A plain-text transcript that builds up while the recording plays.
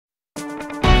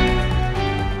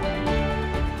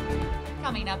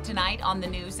coming up tonight on the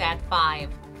news at 5.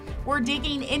 We're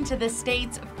digging into the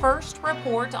state's first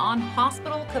report on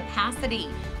hospital capacity,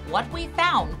 what we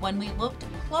found when we looked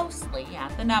closely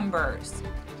at the numbers.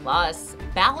 Plus,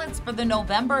 ballots for the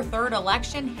November 3rd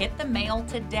election hit the mail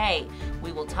today.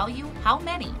 We will tell you how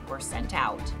many were sent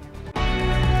out.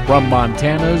 From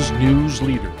Montana's news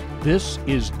leader, this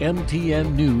is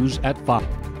MTN News at 5.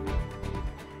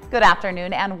 Good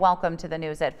afternoon and welcome to the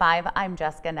News at 5. I'm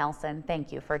Jessica Nelson.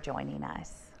 Thank you for joining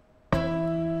us.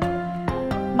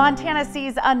 Montana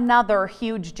sees another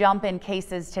huge jump in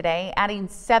cases today, adding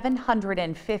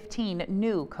 715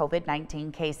 new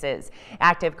COVID-19 cases.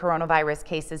 Active coronavirus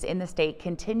cases in the state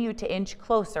continue to inch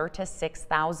closer to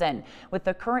 6,000, with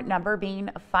the current number being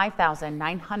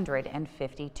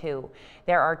 5,952.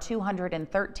 There are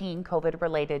 213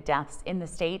 COVID-related deaths in the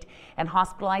state, and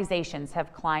hospitalizations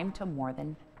have climbed to more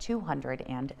than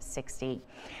 260.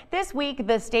 This week,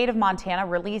 the state of Montana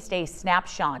released a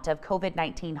snapshot of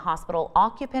COVID-19 hospital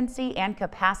occupancy and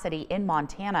capacity in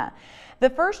Montana. The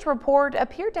first report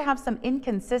appeared to have some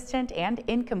inconsistent and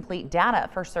incomplete data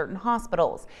for certain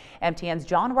hospitals. MTN's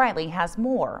John Riley has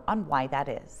more on why that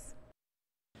is.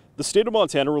 The state of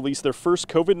Montana released their first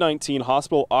COVID-19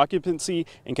 hospital occupancy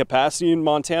and capacity in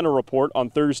Montana report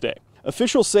on Thursday.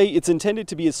 Officials say it's intended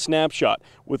to be a snapshot,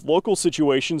 with local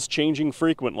situations changing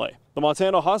frequently. The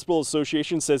Montana Hospital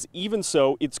Association says even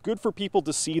so, it's good for people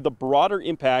to see the broader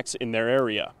impacts in their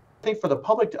area. I think for the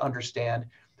public to understand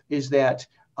is that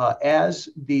as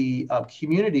the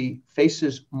community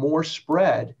faces more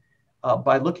spread,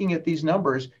 by looking at these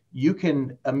numbers, you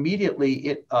can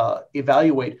immediately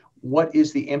evaluate what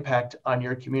is the impact on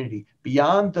your community.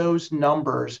 Beyond those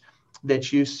numbers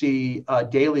that you see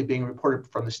daily being reported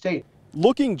from the state.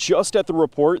 Looking just at the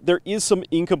report, there is some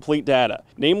incomplete data.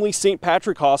 Namely, St.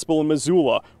 Patrick Hospital in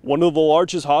Missoula, one of the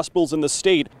largest hospitals in the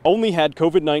state, only had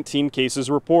COVID-19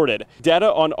 cases reported.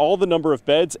 Data on all the number of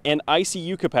beds and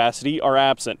ICU capacity are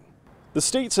absent. The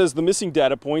state says the missing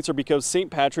data points are because St.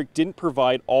 Patrick didn't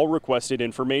provide all requested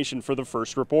information for the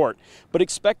first report, but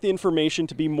expect the information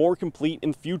to be more complete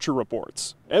in future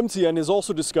reports. MTN has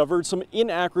also discovered some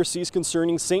inaccuracies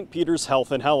concerning St. Peter's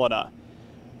Health in Helena.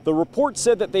 The report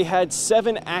said that they had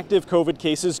 7 active COVID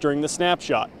cases during the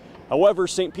snapshot. However,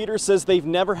 St. Peter's says they've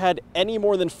never had any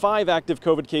more than 5 active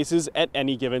COVID cases at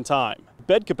any given time.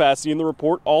 Bed capacity in the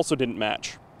report also didn't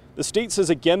match. The state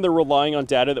says again they're relying on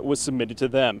data that was submitted to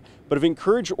them, but have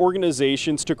encouraged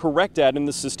organizations to correct data in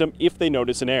the system if they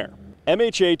notice an error.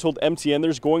 MHA told MTN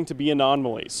there's going to be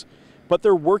anomalies, but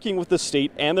they're working with the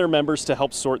state and their members to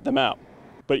help sort them out.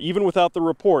 But even without the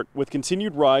report, with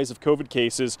continued rise of COVID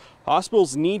cases,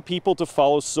 hospitals need people to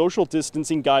follow social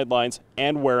distancing guidelines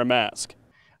and wear a mask.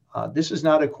 This is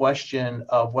not a question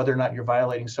of whether or not you're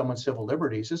violating someone's civil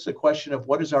liberties. This is a question of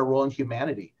what is our role in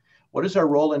humanity? What is our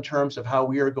role in terms of how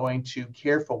we are going to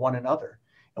care for one another?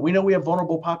 And we know we have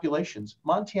vulnerable populations.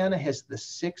 Montana has the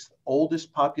 6th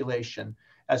oldest population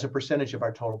as a percentage of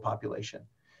our total population.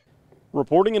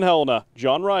 Reporting in Helena,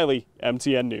 John Riley,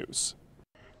 MTN News.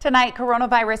 Tonight,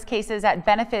 coronavirus cases at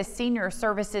Benefice Senior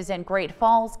Services in Great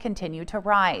Falls continue to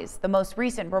rise. The most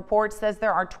recent report says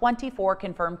there are 24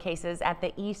 confirmed cases at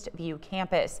the Eastview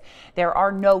campus. There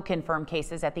are no confirmed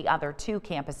cases at the other 2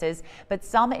 campuses, but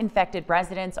some infected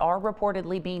residents are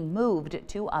reportedly being moved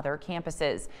to other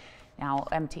campuses. Now,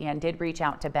 MTN did reach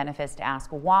out to Benefice to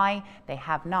ask why. They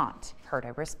have not heard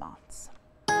a response.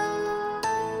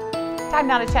 Time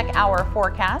now to check our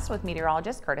forecast with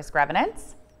meteorologist Curtis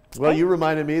Grevenitz. Well, you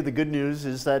reminded me the good news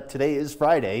is that today is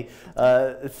Friday.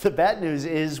 The bad news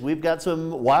is we've got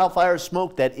some wildfire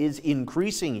smoke that is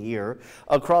increasing here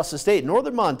across the state.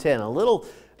 Northern Montana, a little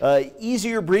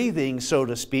easier breathing, so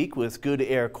to speak, with good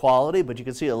air quality, but you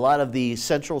can see a lot of the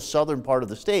central southern part of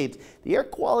the state, the air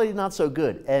quality not so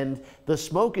good. And the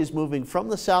smoke is moving from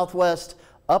the southwest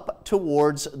up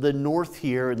towards the north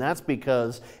here, and that's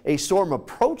because a storm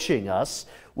approaching us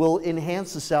will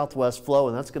enhance the southwest flow,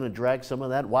 and that's going to drag some of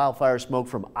that wildfire smoke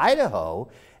from Idaho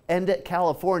and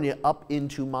California up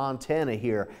into Montana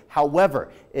here.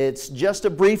 However, it's just a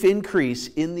brief increase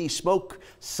in the smoke,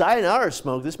 sayonara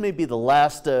smoke. This may be the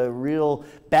last real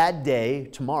bad day,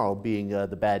 tomorrow being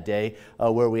the bad day,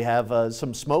 where we have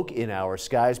some smoke in our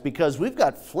skies because we've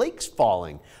got flakes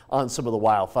falling on some of the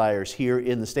wildfires here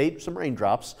in the state, some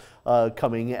raindrops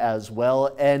coming as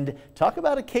well. And talk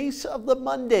about a case of the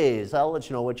Mondays. I'll let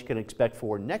you know what you can expect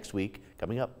for next week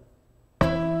coming up.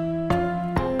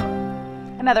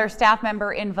 Another staff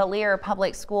member in Valier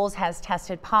Public Schools has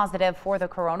tested positive for the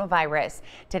coronavirus.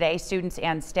 Today, students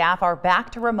and staff are back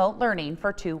to remote learning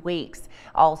for 2 weeks.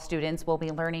 All students will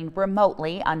be learning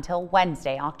remotely until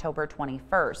Wednesday, October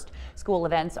 21st. School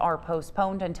events are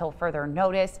postponed until further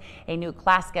notice. A new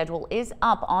class schedule is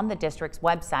up on the district's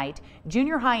website.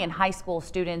 Junior high and high school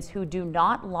students who do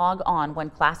not log on when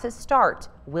classes start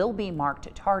will be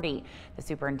marked tardy. The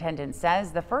superintendent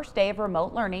says the first day of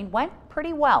remote learning went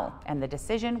pretty well, and the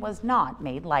decision was not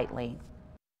made lightly.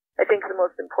 I think the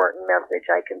most important message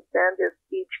I can send is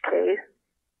each case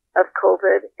of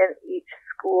COVID and each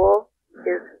school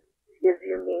is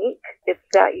unique. It's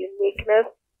that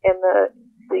uniqueness and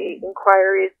the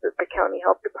inquiries that the county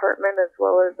health department as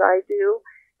well as I do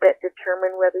that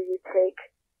determine whether you take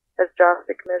as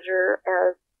drastic measure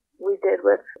as we did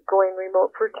with going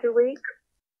remote for 2 weeks.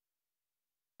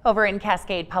 Over in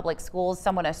Cascade Public Schools,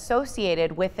 someone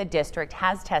associated with the district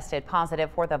has tested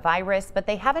positive for the virus, but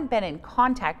they haven't been in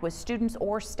contact with students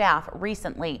or staff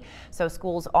recently, so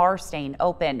schools are staying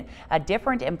open. A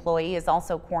different employee is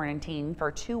also quarantined for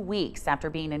 2 weeks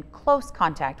after being in close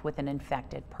contact with an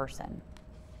infected person.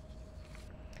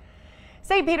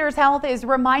 St. Peter's Health is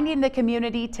reminding the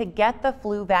community to get the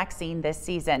flu vaccine this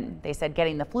season. They said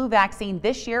getting the flu vaccine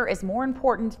this year is more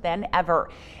important than ever.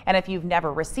 And if you've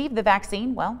never received the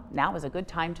vaccine, well, now is a good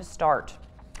time to start.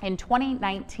 In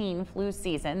 2019 flu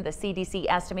season, the CDC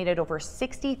estimated over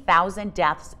 60,000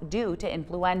 deaths due to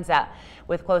influenza,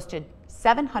 with close to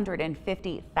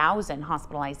 750,000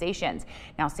 hospitalizations.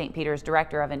 Now, St. Peter's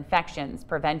Director of Infections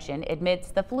Prevention admits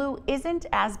the flu isn't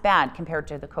as bad compared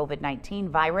to the COVID-19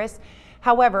 virus.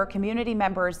 However, community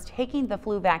members taking the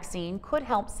flu vaccine could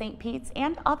help St. Pete's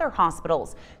and other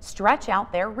hospitals stretch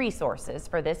out their resources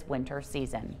for this winter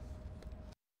season.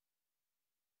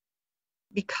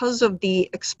 Because of the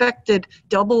expected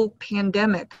double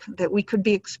pandemic that we could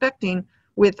be expecting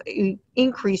with an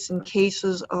increase in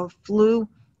cases of flu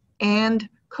and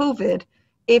COVID,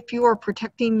 if you are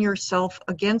protecting yourself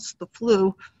against the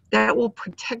flu, that will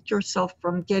protect yourself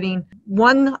from getting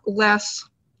one less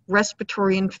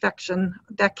respiratory infection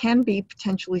that can be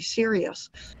potentially serious.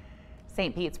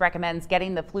 St. Pete's recommends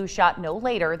getting the flu shot no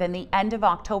later than the end of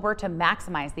October to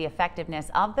maximize the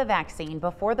effectiveness of the vaccine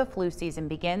before the flu season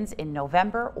begins in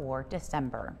November or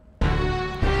December.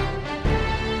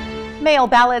 Mail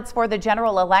ballots for the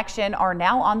general election are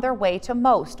now on their way to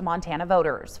most Montana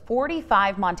voters.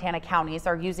 45 Montana counties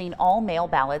are using all mail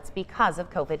ballots because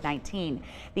of COVID-19.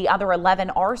 The other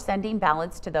 11 are sending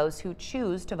ballots to those who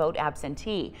choose to vote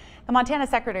absentee. The Montana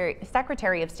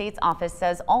Secretary of State's office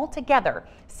says altogether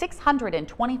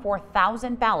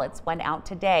 624,000 ballots went out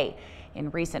today. In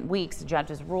recent weeks,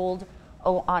 judges ruled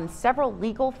on several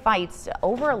legal fights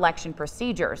over election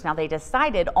procedures. Now, they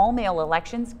decided all mail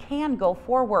elections can go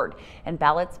forward and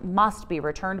ballots must be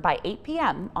returned by 8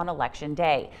 p.m. on election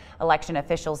day. Election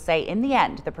officials say in the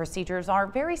end, the procedures are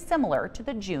very similar to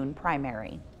the June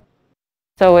primary.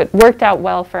 So it worked out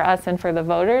well for us and for the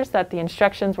voters that the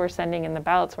instructions we're sending and the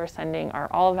ballots we're sending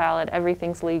are all valid.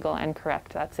 Everything's legal and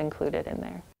correct. That's included in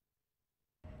there.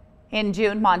 In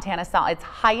June, Montana saw its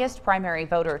highest primary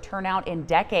voter turnout in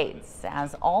decades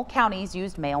as all counties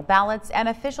used mail ballots, and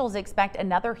officials expect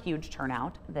another huge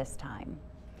turnout this time.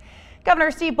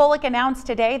 Governor Steve Bullock announced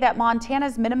today that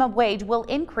Montana's minimum wage will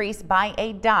increase by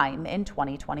a dime in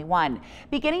 2021.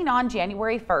 Beginning on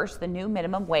January 1st, the new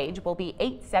minimum wage will be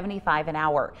 $8.75 an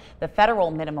hour. The federal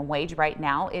minimum wage right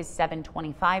now is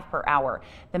 $7.25 per hour.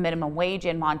 The minimum wage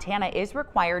in Montana is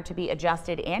required to be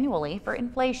adjusted annually for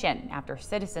inflation after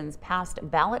citizens passed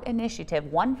ballot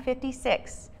initiative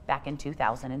 156 back in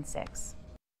 2006.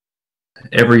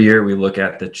 Every year we look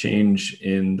at the change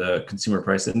in the consumer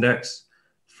price index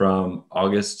from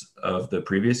August of the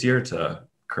previous year to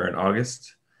current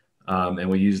August. And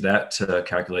we use that to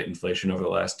calculate inflation over the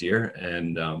last year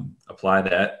and apply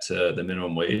that to the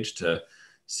minimum wage to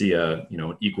see a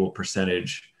equal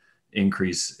percentage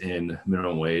increase in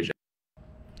minimum wage.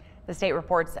 The state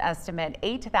reports estimate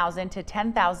 8,000 to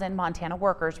 10,000 Montana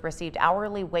workers received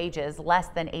hourly wages less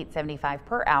than $8.75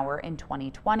 per hour in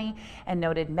 2020 and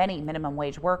noted many minimum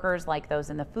wage workers, like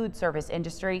those in the food service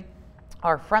industry,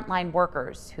 are frontline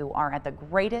workers who are at the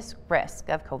greatest risk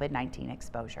of COVID-19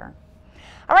 exposure.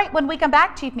 All right, when we come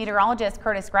back, Chief Meteorologist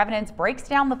Curtis Grevenance breaks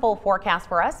down the full forecast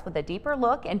for us with a deeper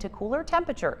look into cooler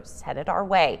temperatures headed our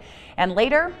way. And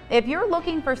later, if you're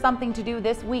looking for something to do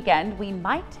this weekend, we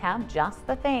might have just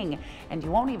the thing, and you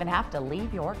won't even have to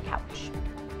leave your couch.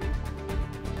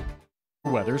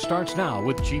 Weather starts now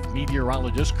with Chief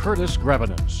Meteorologist Curtis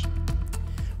Grevenance.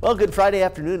 Well, good Friday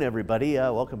afternoon, everybody.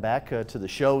 Welcome back to the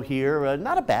show here.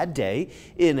 Not a bad day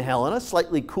in Helena,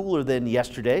 slightly cooler than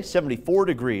yesterday, 74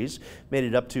 degrees, made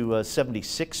it up to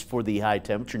 76 for the high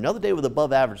temperature. Another day with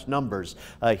above average numbers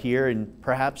here, and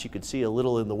perhaps you could see a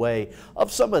little in the way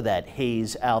of some of that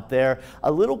haze out there.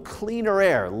 A little cleaner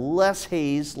air, less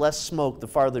haze, less smoke the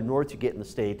farther north you get in the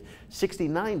state.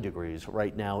 69 degrees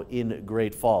right now in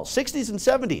Great Falls. 60s and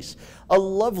 70s. A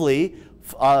lovely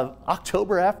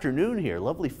October afternoon here,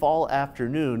 lovely fall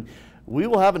afternoon. We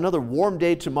will have another warm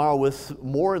day tomorrow with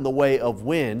more in the way of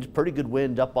wind, pretty good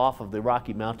wind up off of the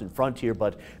Rocky Mountain frontier,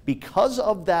 but because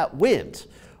of that wind,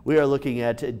 we are looking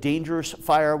at dangerous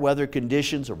fire weather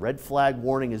conditions. A red flag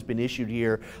warning has been issued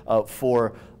here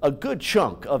for a good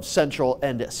chunk of central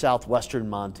and southwestern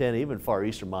Montana. Even far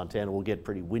eastern Montana will get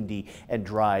pretty windy and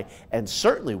dry and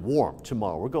certainly warm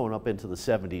tomorrow. We're going up into the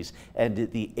 70s and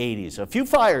the 80s. A few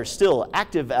fires still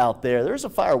active out there. There's a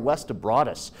fire west of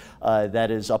Broadus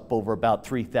that is up over about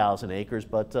 3,000 acres,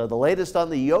 but the latest on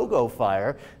the Yogo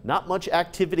fire, not much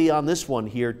activity on this one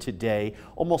here today.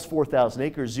 Almost 4,000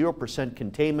 acres, 0%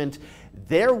 containment.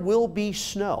 There will be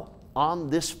snow on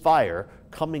this fire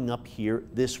coming up here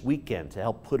this weekend to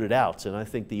help put it out, and I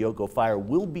think the Yogo fire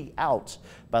will be out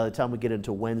by the time we get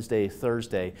into Wednesday,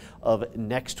 Thursday of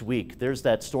next week. There's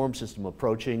that storm system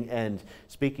approaching, and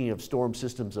speaking of storm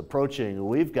systems approaching,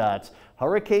 we've got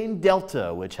Hurricane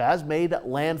Delta, which has made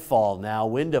landfall now,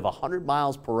 wind of 100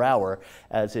 miles per hour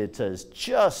as it has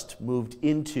just moved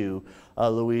into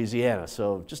Louisiana.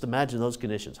 So just imagine those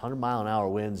conditions, 100-mile-an-hour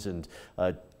winds and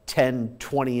 10,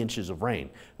 20 inches of rain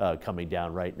coming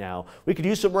down right now. We could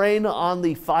use some rain on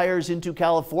the fires into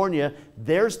California.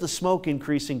 There's the smoke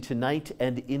increasing tonight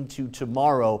and into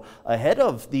tomorrow ahead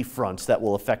of the fronts that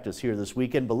will affect us here this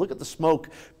weekend. But look at the smoke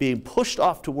being pushed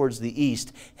off towards the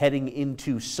east heading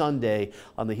into Sunday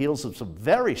on the heels of some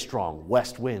very strong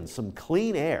west winds, some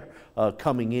clean air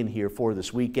coming in here for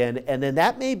this weekend. And then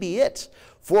that may be it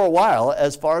for a while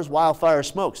as far as wildfire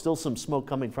smoke. Still some smoke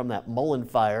coming from that Mullen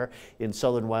fire in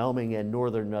southern Wyoming and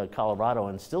northern Colorado,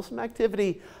 and still some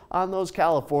activity on those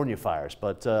California fires.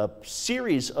 But a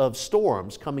series of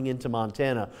storms coming into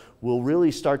Montana will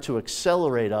really start to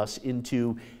accelerate us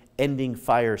into ending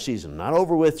fire season. Not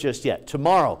over with just yet.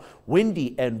 Tomorrow,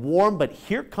 windy and warm, but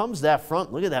here comes that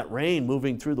front. Look at that rain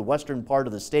moving through the western part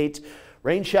of the state.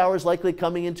 Rain showers likely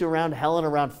coming into around Helen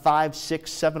around 5,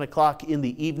 6, 7 o'clock in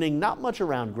the evening. Not much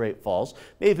around Great Falls.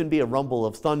 May even be a rumble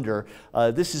of thunder.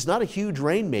 This is not a huge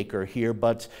rainmaker here,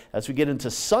 but as we get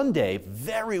into Sunday,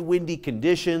 very windy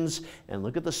conditions. And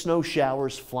look at the snow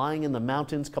showers flying in the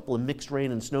mountains. A couple of mixed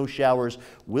rain and snow showers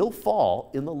will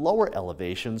fall in the lower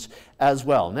elevations as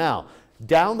well. Now,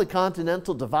 down the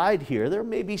Continental Divide here, there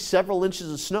may be several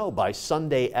inches of snow by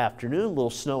Sunday afternoon. A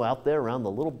little snow out there around the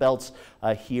Little Belts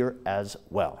here as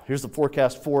well. Here's the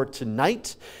forecast for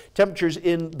tonight. Temperatures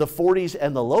in the 40s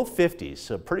and the low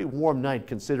 50s. A pretty warm night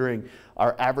considering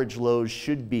our average lows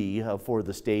should be for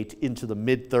the state into the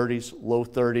mid-30s, low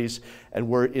 30s, and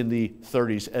we're in the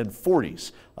 30s and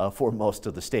 40s for most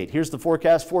of the state. Here's the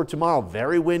forecast for tomorrow.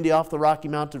 Very windy off the Rocky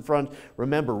Mountain front.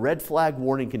 Remember, red flag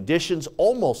warning conditions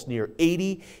almost near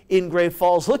 80 in Great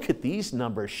Falls. Look at these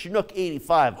numbers. Chinook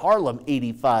 85, Harlem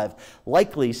 85,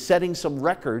 likely setting some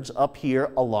records up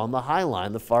here along the High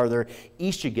Line the farther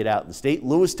east you get out in the state.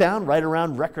 Lewistown right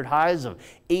around record highs of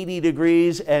 80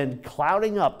 degrees and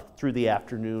clouding up through the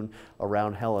afternoon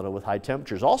around Helena with high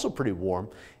temperatures. Also pretty warm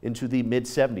into the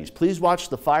mid-70s. Please watch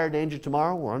the fire danger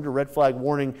tomorrow. We're under red flag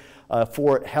warning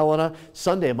for Helena.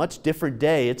 Sunday, a much different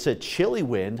day. It's a chilly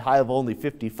wind, high of only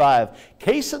 55.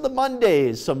 Case of the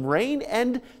Mondays, some rain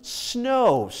and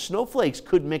snow. Snowflakes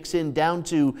could mix in down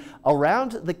to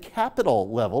around the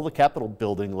Capitol level, the Capitol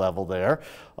building level there,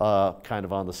 kind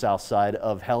of on the south side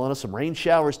of Helena. Some rain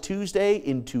showers Tuesday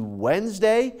into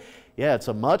Wednesday. Yeah, it's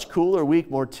a much cooler week,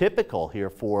 more typical here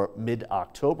for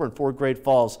mid-October. And for Great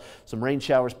Falls, some rain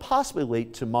showers possibly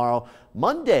late tomorrow.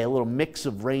 Monday, a little mix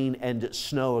of rain and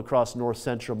snow across north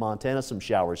central Montana. Some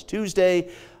showers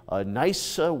Tuesday. A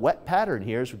nice wet pattern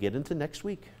here as we get into next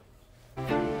week.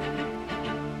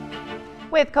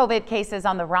 With COVID cases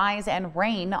on the rise and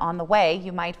rain on the way,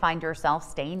 you might find yourself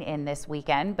staying in this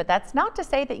weekend, but that's not to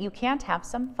say that you can't have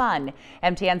some fun.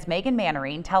 MTN's Megan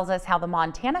Mannering tells us how the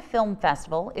Montana Film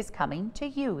Festival is coming to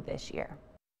you this year.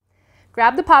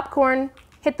 Grab the popcorn,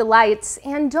 hit the lights,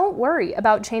 and don't worry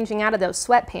about changing out of those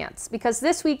sweatpants, because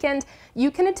this weekend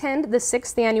you can attend the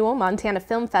 6th annual Montana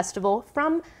Film Festival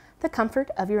from the comfort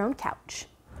of your own couch.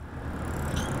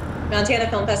 Montana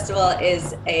Film Festival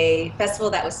is a festival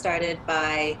that was started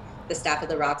by the staff of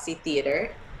the Roxy Theater,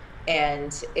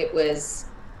 and it was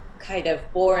kind of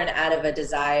born out of a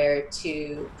desire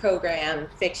to program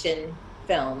fiction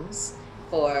films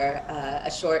for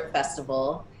a short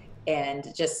festival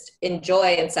and just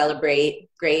enjoy and celebrate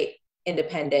great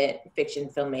independent fiction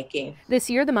filmmaking. This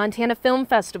year, the Montana Film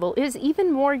Festival is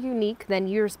even more unique than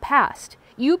years past.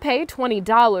 You pay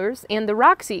 $20 and the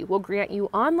Roxy will grant you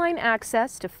online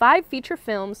access to 5 feature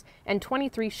films and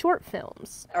 23 short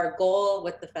films. Our goal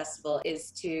with the festival is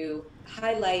to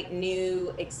highlight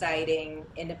new, exciting,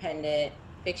 independent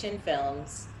fiction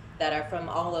films that are from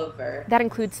all over. That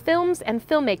includes films and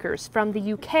filmmakers from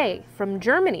the UK, from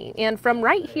Germany, and from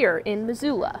right here in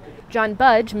Missoula. John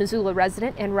Budge, Missoula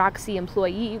resident and Roxy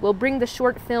employee, will bring the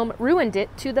short film Ruined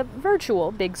It to the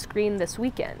virtual big screen this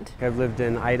weekend. I've lived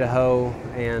in Idaho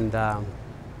and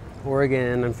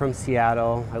Oregon. I'm from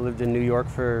Seattle. I lived in New York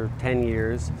for 10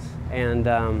 years. And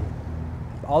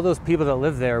all those people that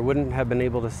live there wouldn't have been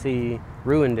able to see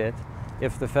Ruined It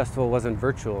if the festival wasn't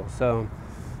virtual. So,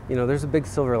 you know, there's a big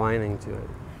silver lining to it.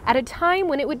 At a time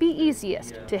when it would be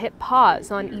easiest to hit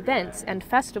pause on events and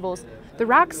festivals, the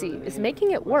Roxy is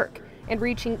making it work and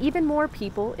reaching even more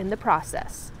people in the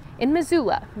process. In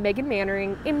Missoula, Megan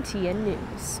Mannering, MTN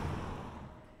News.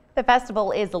 The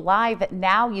festival is live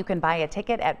now. You can buy a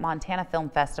ticket at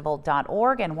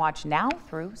montanafilmfestival.org and watch now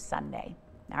through Sunday.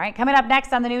 All right, coming up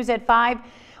next on the news at 5,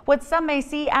 what some may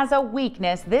see as a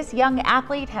weakness, this young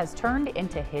athlete has turned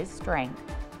into his strength.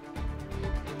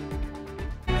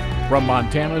 From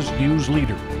Montana's news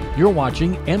leader, you're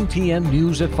watching MTN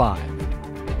News at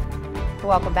 5.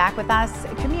 Welcome back with us.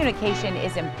 Communication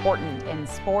is important in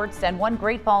sports, and one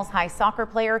Great Falls High soccer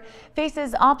player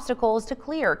faces obstacles to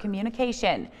clear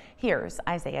communication. Here's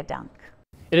Isaiah Dunk.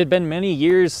 It had been many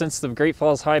years since the Great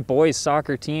Falls High boys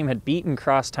soccer team had beaten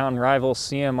crosstown rival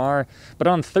CMR, but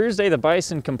on Thursday the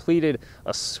Bison completed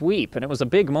a sweep, and it was a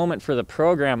big moment for the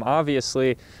program,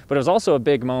 obviously, but it was also a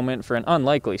big moment for an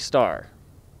unlikely star.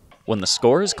 When the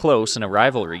score is close in a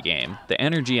rivalry game, the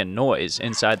energy and noise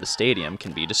inside the stadium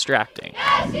can be distracting.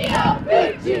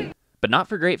 But not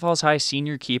for Great Falls High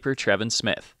senior keeper Trevin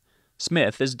Smith.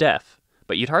 Smith is deaf,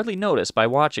 but you'd hardly notice by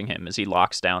watching him as he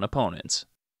locks down opponents.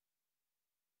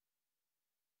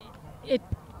 It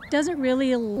doesn't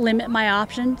really limit my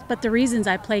options, but the reasons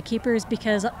I play keeper is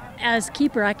because as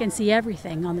keeper I can see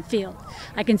everything on the field.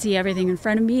 I can see everything in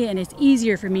front of me, and it's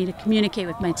easier for me to communicate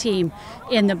with my team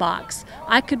in the box.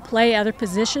 I could play other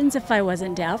positions if I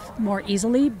wasn't deaf more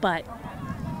easily, but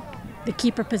the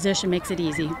keeper position makes it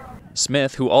easy.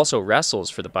 Smith, who also wrestles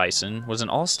for the Bison, was an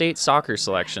all-state soccer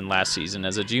selection last season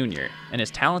as a junior, and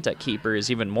his talent at keeper is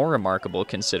even more remarkable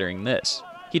considering this.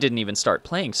 He didn't even start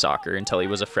playing soccer until he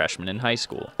was a freshman in high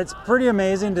school. It's pretty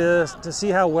amazing to see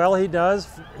how well he does.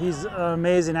 He's an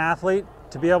amazing athlete.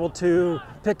 To be able to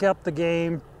pick up the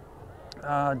game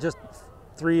just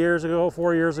 4 years ago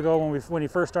when he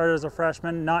first started as a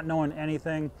freshman, not knowing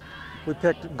anything. We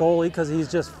picked goalie because he's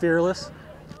just fearless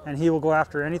and he will go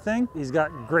after anything. He's got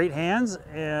great hands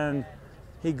and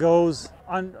he goes,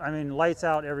 lights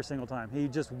out every single time. He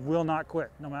just will not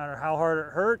quit, no matter how hard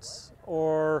it hurts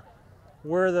or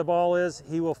where the ball is,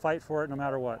 he will fight for it no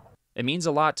matter what. It means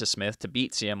a lot to Smith to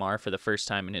beat CMR for the first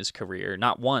time in his career,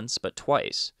 not once, but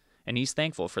twice, and he's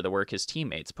thankful for the work his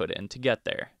teammates put in to get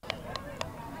there.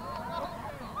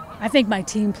 I think my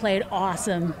team played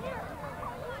awesome,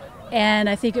 and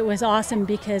I think it was awesome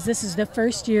because this is the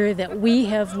first year that we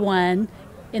have won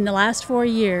in the last 4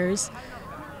 years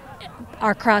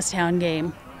our crosstown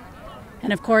game,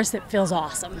 and of course it feels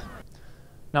awesome.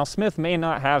 Now, Smith may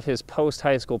not have his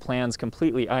post-high school plans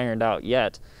completely ironed out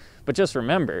yet, but just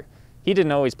remember, he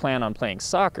didn't always plan on playing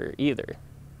soccer either.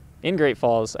 In Great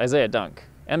Falls, Isaiah Dunk,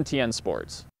 MTN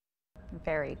Sports.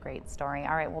 Very great story.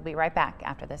 All right, we'll be right back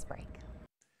after this break.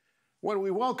 When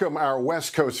we welcome our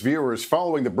West Coast viewers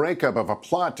following the breakup of a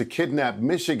plot to kidnap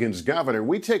Michigan's governor,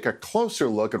 we take a closer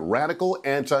look at radical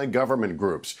anti-government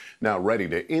groups now ready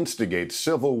to instigate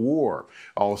civil war.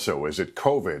 Also, is it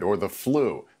COVID or the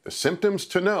flu? The symptoms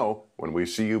to know when we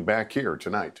see you back here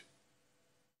tonight.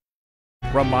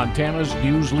 From Montana's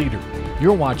news leader,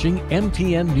 you're watching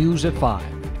MTN News at 5.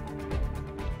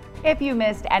 If you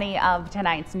missed any of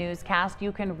tonight's newscast,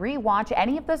 you can re-watch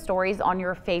any of the stories on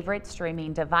your favorite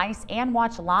streaming device and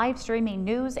watch live streaming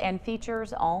news and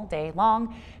features all day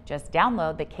long. Just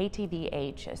download the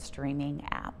KTVH streaming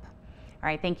app. All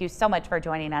right, thank you so much for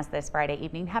joining us this Friday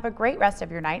evening. Have a great rest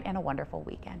of your night and a wonderful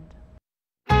weekend.